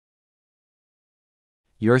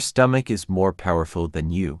Your stomach is more powerful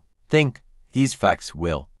than you think. These facts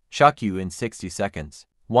will shock you in 60 seconds.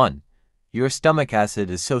 1. Your stomach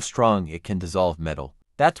acid is so strong it can dissolve metal.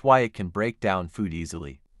 That's why it can break down food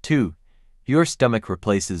easily. 2. Your stomach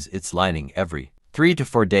replaces its lining every 3 to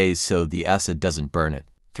 4 days so the acid doesn't burn it.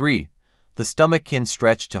 3. The stomach can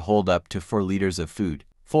stretch to hold up to 4 liters of food.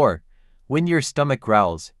 4. When your stomach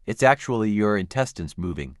growls, it's actually your intestines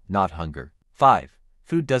moving, not hunger. 5.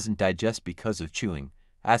 Food doesn't digest because of chewing.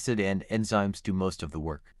 Acid and enzymes do most of the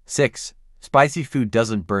work. 6. Spicy food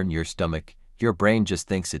doesn't burn your stomach. Your brain just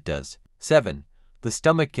thinks it does. 7. The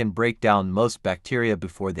stomach can break down most bacteria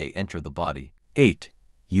before they enter the body. 8.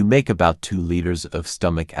 You make about 2 liters of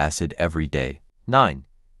stomach acid every day. 9.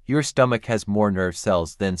 Your stomach has more nerve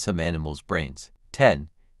cells than some animals' brains. 10.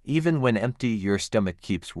 Even when empty, your stomach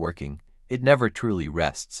keeps working. It never truly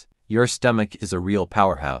rests. Your stomach is a real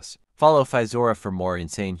powerhouse. Follow Phyzora for more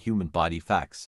insane human body facts.